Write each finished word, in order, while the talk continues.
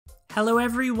Hello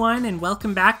everyone and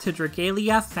welcome back to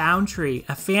Dragalia Foundry,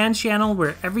 a fan channel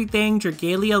where everything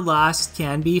Dragalia Lost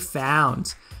can be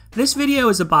found. This video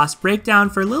is a boss breakdown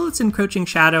for Lilith's Encroaching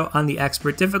Shadow on the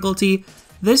Expert difficulty.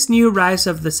 This new Rise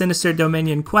of the Sinister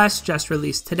Dominon quest just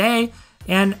released today,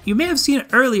 and you may have seen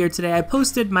earlier today I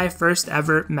posted my first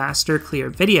ever Master Clear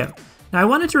video. Now I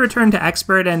wanted to return to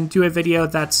Expert and do a video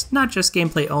that's not just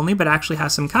gameplay only but actually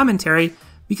has some commentary,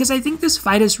 because I think this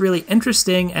fight is really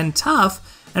interesting and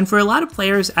tough. And for a lot of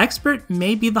players, Expert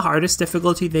may be the hardest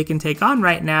difficulty they can take on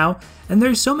right now, and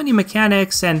there's so many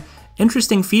mechanics and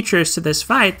interesting features to this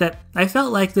fight that I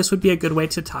felt like this would be a good way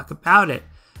to talk about it.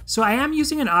 So I am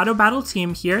using an auto battle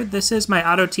team here. This is my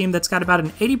auto team that's got about an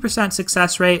 80%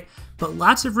 success rate, but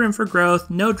lots of room for growth,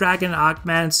 no dragon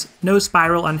augments, no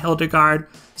spiral on Hildegard,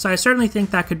 so I certainly think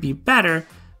that could be better.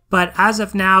 But as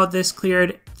of now, this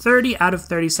cleared 30 out of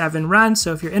 37 runs,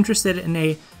 so if you're interested in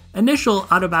a initial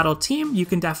auto battle team, you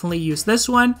can definitely use this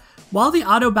one. While the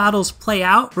auto battles play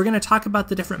out, we're going to talk about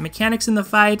the different mechanics in the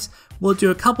fights. We'll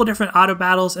do a couple different auto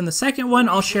battles. In the second one,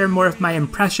 I'll share more of my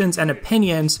impressions and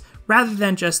opinions rather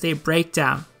than just a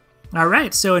breakdown.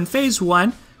 Alright, so in phase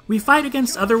 1, we fight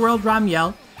against Otherworld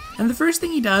Ramiel, and the first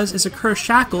thing he does is a Curse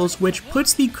Shackles, which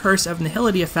puts the Curse of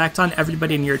Nihility effect on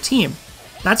everybody in your team.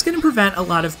 That's going to prevent a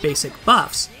lot of basic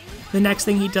buffs. The next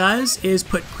thing he does is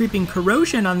put Creeping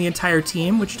Corrosion on the entire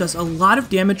team, which does a lot of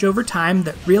damage over time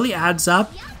that really adds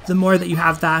up the more that you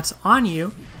have that on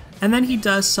you. And then he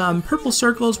does some purple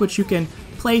circles, which you can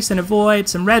place and avoid,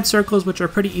 some red circles, which are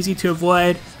pretty easy to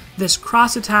avoid, this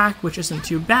cross attack, which isn't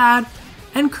too bad,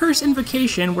 and Curse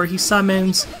Invocation, where he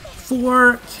summons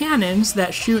 4 cannons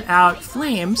that shoot out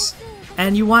flames,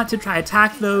 and you want to try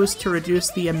attack those to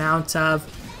reduce the amount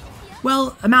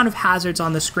of hazards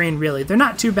on the screen, really. They're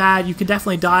not too bad, you can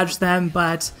definitely dodge them,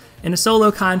 but in a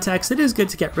solo context, it is good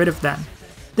to get rid of them.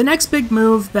 The next big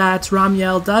move that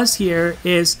Ramiel does here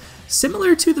is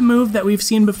similar to the move that we've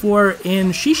seen before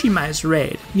in Shishimai's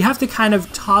raid. You have to kind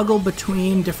of toggle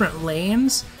between different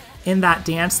lanes in that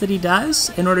dance that he does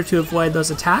in order to avoid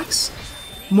those attacks.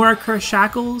 More Curse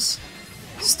Shackles,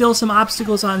 still some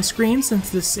obstacles on screen since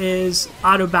this is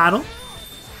auto battle,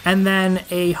 and then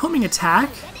a homing attack,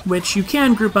 which you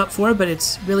can group up for, but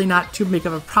it's really not too big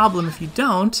of a problem if you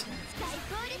don't.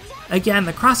 Again,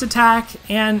 the cross attack,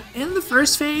 and in the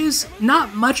first phase,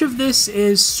 not much of this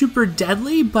is super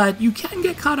deadly, but you can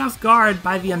get caught off guard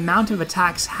by the amount of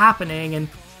attacks happening, and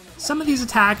some of these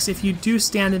attacks, if you do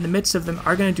stand in the midst of them,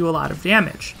 are going to do a lot of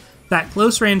damage. That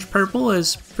close range purple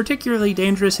is particularly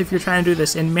dangerous if you're trying to do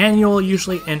this in manual.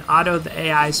 Usually in auto, the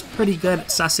AI is pretty good at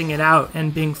sussing it out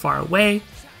and being far away.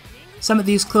 Some of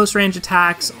these close range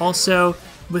attacks also,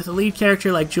 with a lead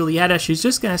character like Julieta, she's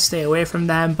just going to stay away from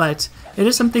them, but it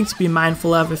is something to be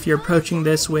mindful of if you're approaching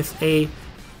this with a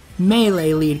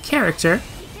melee lead character.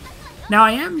 Now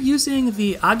I am using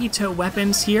the Agito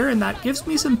weapons here, and that gives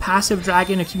me some passive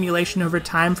dragon accumulation over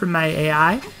time from my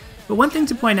AI, but one thing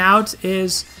to point out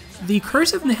is the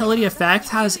Curse of Nihility effect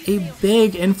has a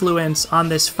big influence on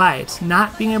this fight.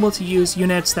 Not being able to use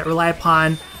units that rely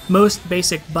upon most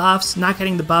basic buffs, not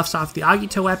getting the buffs off the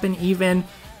Agito weapon even,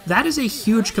 that is a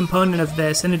huge component of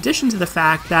this, in addition to the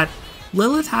fact that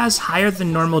Lilith has higher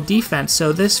than normal defense,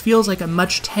 so this feels like a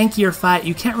much tankier fight.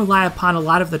 You can't rely upon a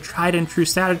lot of the tried and true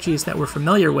strategies that we're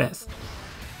familiar with.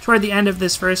 Toward the end of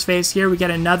this first phase here, we get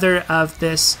another of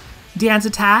this dance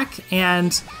attack,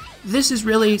 and this is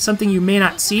really something you may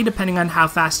not see depending on how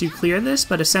fast you clear this,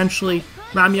 but essentially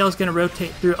Ramiel is going to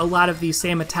rotate through a lot of these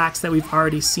same attacks that we've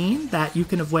already seen that you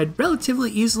can avoid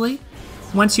relatively easily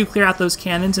once you clear out those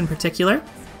cannons in particular.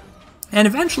 And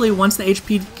eventually, once the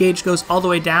HP gauge goes all the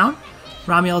way down,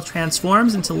 Ramiel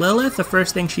transforms into Lilith. The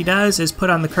first thing she does is put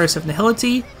on the Curse of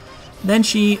Nihility, then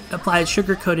she applies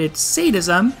Sugar-Coated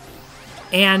Sadism,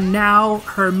 and now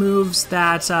her moves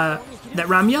that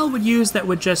Ramiel would use that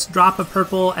would just drop a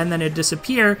purple and then it'd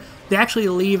disappear, they actually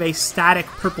leave a static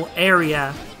purple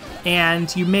area,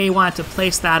 and you may want to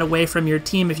place that away from your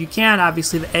team if you can.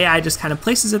 Obviously the AI just kind of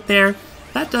places it there.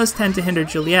 That does tend to hinder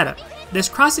Julieta. This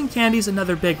crossing candy is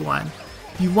another big one.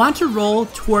 You want to roll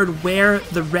toward where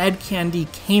the red candy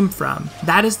came from.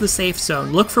 That is the safe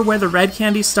zone. Look for where the red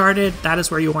candy started. That is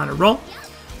where you want to roll.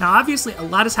 Now obviously a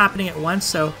lot is happening at once,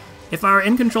 so if I were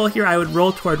in control here, I would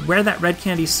roll toward where that red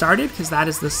candy started, because that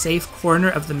is the safe corner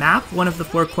of the map. One of the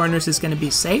 4 corners is going to be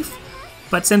safe.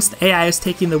 But since the AI is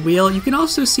taking the wheel, you can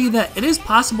also see that it is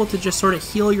possible to just sort of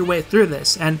heal your way through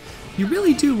this, and you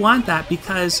really do want that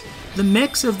because the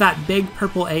mix of that big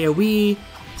purple AoE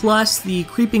plus the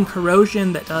Creeping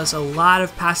Corrosion that does a lot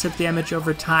of passive damage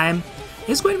over time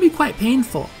is going to be quite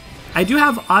painful. I do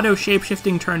have auto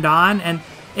shapeshifting turned on, and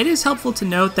it is helpful to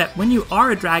note that when you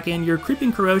are a dragon, your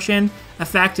Creeping Corrosion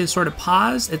effect is sort of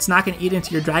paused. It's not going to eat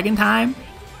into your dragon time.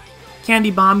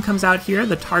 Candy Bomb comes out here,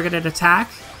 the targeted attack.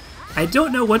 I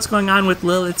don't know what's going on with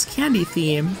Lilith's candy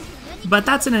theme, but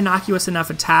that's an innocuous enough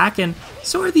attack, and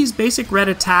so are these basic red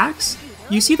attacks.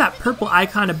 You see that purple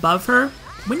icon above her?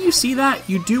 When you see that,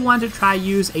 you do want to try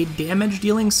use a damage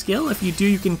dealing skill. If you do,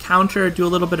 you can counter, do a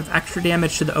little bit of extra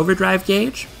damage to the overdrive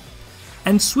gauge.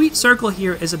 And Sweet Circle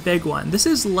here is a big one. This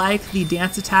is like the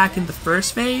dance attack in the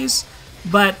first phase,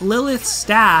 but Lilith's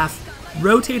staff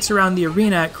rotates around the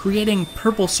arena, creating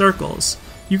purple circles.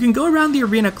 You can go around the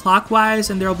arena clockwise,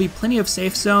 and there will be plenty of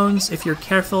safe zones if you're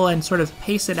careful and sort of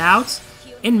pace it out.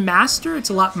 In Master, it's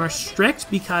a lot more strict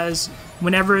because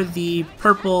whenever the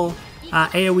purple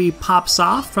AoE pops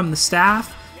off from the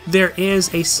staff, there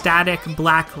is a static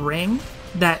black ring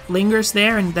that lingers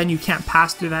there, and then you can't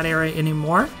pass through that area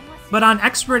anymore. But on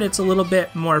Expert, it's a little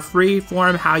bit more free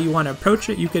form how you want to approach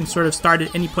it. You can sort of start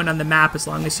at any point on the map as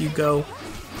long as you go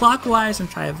clockwise and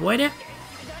try to avoid it.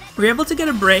 We're able to get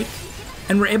a break,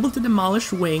 and we're able to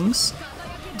demolish wings.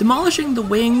 Demolishing the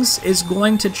wings is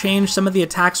going to change some of the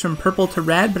attacks from purple to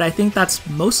red, but I think that's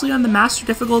mostly on the Master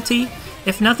difficulty.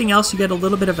 If nothing else, you get a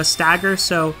little bit of a stagger,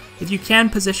 so if you can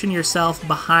position yourself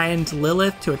behind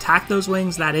Lilith to attack those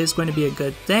wings, that is going to be a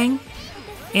good thing.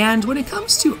 And when it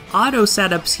comes to auto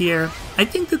setups here, I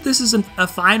think that this is a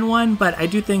fine one, but I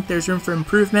do think there's room for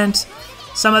improvement.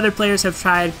 Some other players have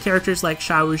tried characters like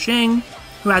Xiao Jing,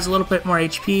 who has a little bit more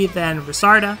HP than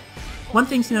Rizarda. One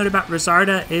thing to note about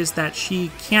Rizarda is that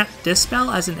she can't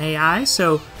dispel as an AI,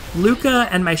 so Luca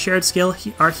and my shared skill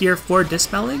are here for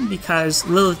dispelling because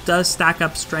Lilith does stack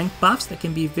up strength buffs that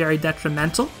can be very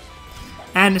detrimental.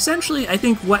 And essentially, I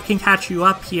think what can catch you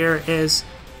up here is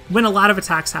when a lot of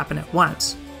attacks happen at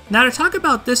once. Now to talk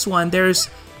about this one, there's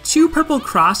two purple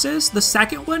crosses. The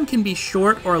second one can be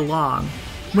short or long.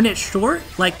 When it's short,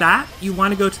 like that, you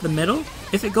want to go to the middle.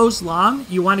 If it goes long,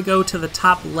 you want to go to the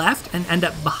top left and end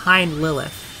up behind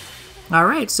Lilith.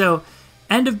 Alright, so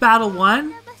end of battle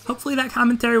 1. Hopefully that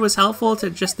commentary was helpful to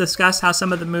just discuss how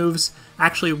some of the moves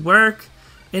actually work.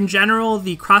 In general,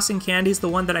 the crossing candy is the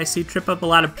one that I see trip up a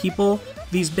lot of people.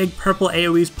 These big purple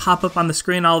AoEs pop up on the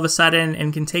screen all of a sudden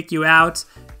and can take you out.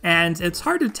 And it's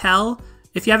hard to tell,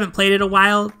 if you haven't played it a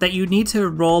while, that you need to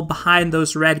roll behind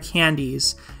those red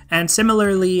candies. And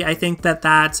similarly, I think that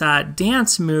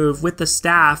dance move with the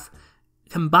staff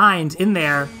combined in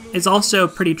there is also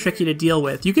pretty tricky to deal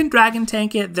with. You can dragon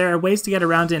tank it. There are ways to get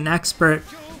around it in Expert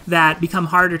that become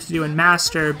harder to do in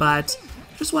Master, but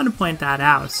just want to point that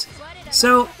out.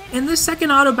 So in this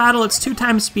second auto battle, it's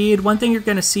 2x speed. One thing you're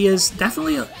going to see is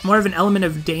definitely more of an element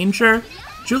of danger.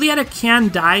 Julieta can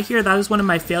die here. That is one of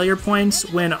my failure points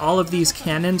when all of these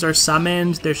cannons are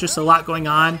summoned. There's just a lot going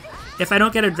on. If I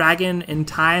don't get a dragon in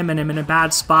time and I'm in a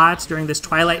bad spot during this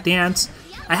Twilight Dance,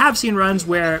 I have seen runs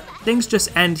where things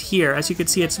just end here. As you can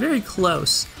see, it's very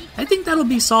close. I think that'll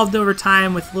be solved over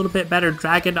time with a little bit better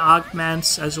dragon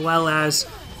augments as well as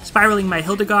spiraling my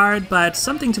Hildegard, but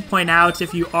something to point out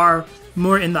if you are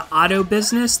more in the auto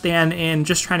business than in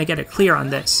just trying to get it clear on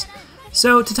this.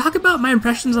 So to talk about my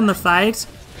impressions on the fight,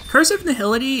 Curse of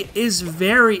Nihility is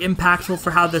very impactful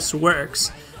for how this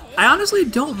works. I honestly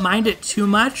don't mind it too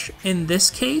much in this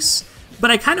case,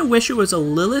 but I kind of wish it was a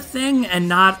Lilith thing and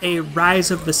not a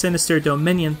Rise of the Sinister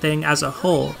Dominion thing as a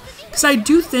whole. Because I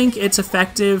do think it's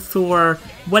effective for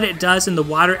what it does in the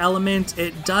water element.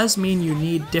 It does mean you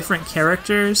need different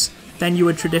characters than you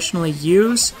would traditionally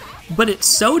use, but it's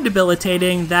so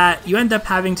debilitating that you end up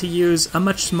having to use a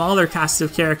much smaller cast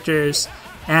of characters,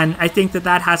 and I think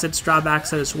that has its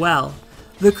drawbacks as well.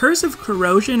 The Curse of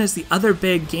Corrosion is the other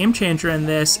big game changer in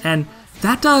this, and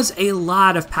that does a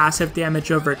lot of passive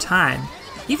damage over time.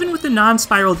 Even with the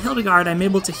non-spiraled Hildegard, I'm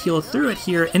able to heal through it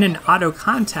here in an auto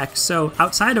context, so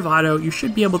outside of auto, you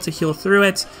should be able to heal through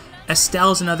it.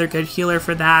 Estelle's another good healer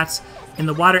for that. In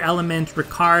the water element,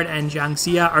 Ricard and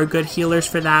Jiangxia are good healers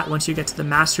for that once you get to the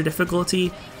Master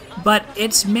difficulty, but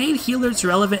it's made healers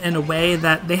relevant in a way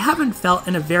that they haven't felt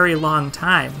in a very long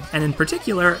time, and in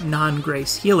particular,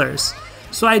 non-grace healers.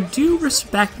 So I do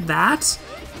respect that.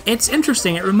 It's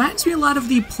interesting, it reminds me a lot of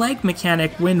the Plague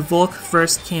mechanic when Volk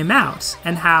first came out,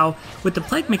 and how, with the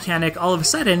Plague mechanic, all of a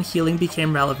sudden, healing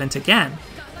became relevant again.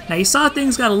 Now you saw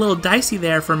things got a little dicey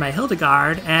there for my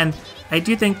Hildegard, and I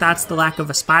do think that's the lack of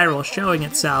a spiral showing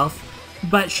itself,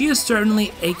 but she is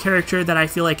certainly a character that I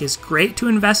feel like is great to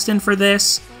invest in for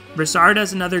this. Rizarda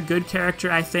is another good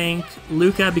character, I think.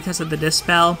 Luca, because of the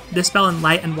Dispel. Dispel in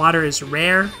Light and Water is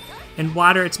rare. In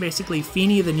Water, it's basically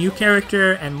Feeny, the new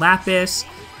character, and Lapis.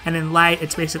 and in light,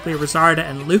 it's basically Rosarda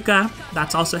and Luca.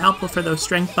 That's also helpful for those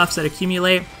strength buffs that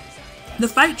accumulate. The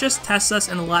fight just tests us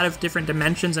in a lot of different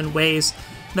dimensions and ways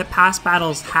that past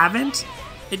battles haven't.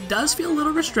 It does feel a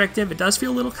little restrictive, it does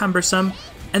feel a little cumbersome,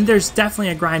 and there's definitely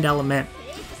a grind element.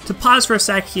 To pause for a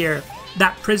sec here,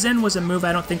 that prison was a move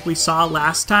I don't think we saw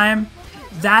last time.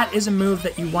 That is a move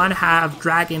that you want to have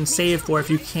Dragon save for if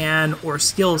you can, or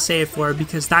skill save for,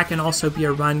 because that can also be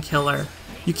a run killer.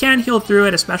 You can heal through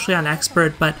it, especially on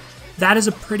Expert, but that is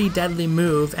a pretty deadly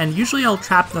move, and usually I'll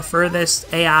trap the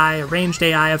furthest AI, a ranged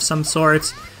AI of some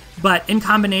sort, but in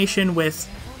combination with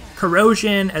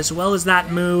Corrosion, as well as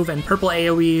that move, and purple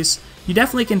AoEs, you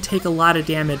definitely can take a lot of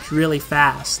damage really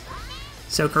fast.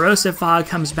 So Corrosive Fog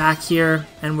comes back here,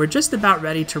 and we're just about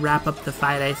ready to wrap up the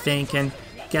fight, I think, and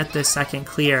get this second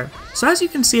clear. So as you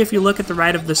can see, if you look at the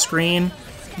right of the screen,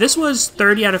 this was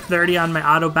 30 out of 30 on my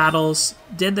auto battles.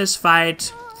 Did this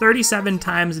fight 37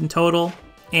 times in total,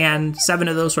 and 7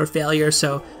 of those were failures,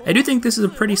 so I do think this is a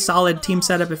pretty solid team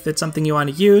setup if it's something you want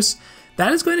to use.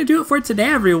 That is going to do it for today,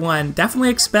 everyone.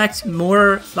 Definitely expect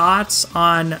more thoughts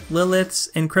on Lilith's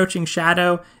Encroaching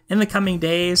Shadow in the coming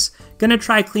days. Gonna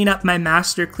try clean up my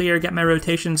master clear, get my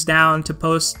rotations down to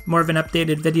post more of an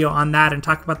updated video on that and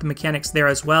talk about the mechanics there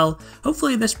as well.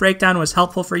 Hopefully this breakdown was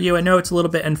helpful for you. I know it's a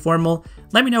little bit informal.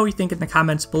 Let me know what you think in the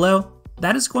comments below.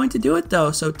 That is going to do it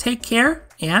though, so take care,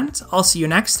 and I'll see you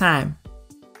next time.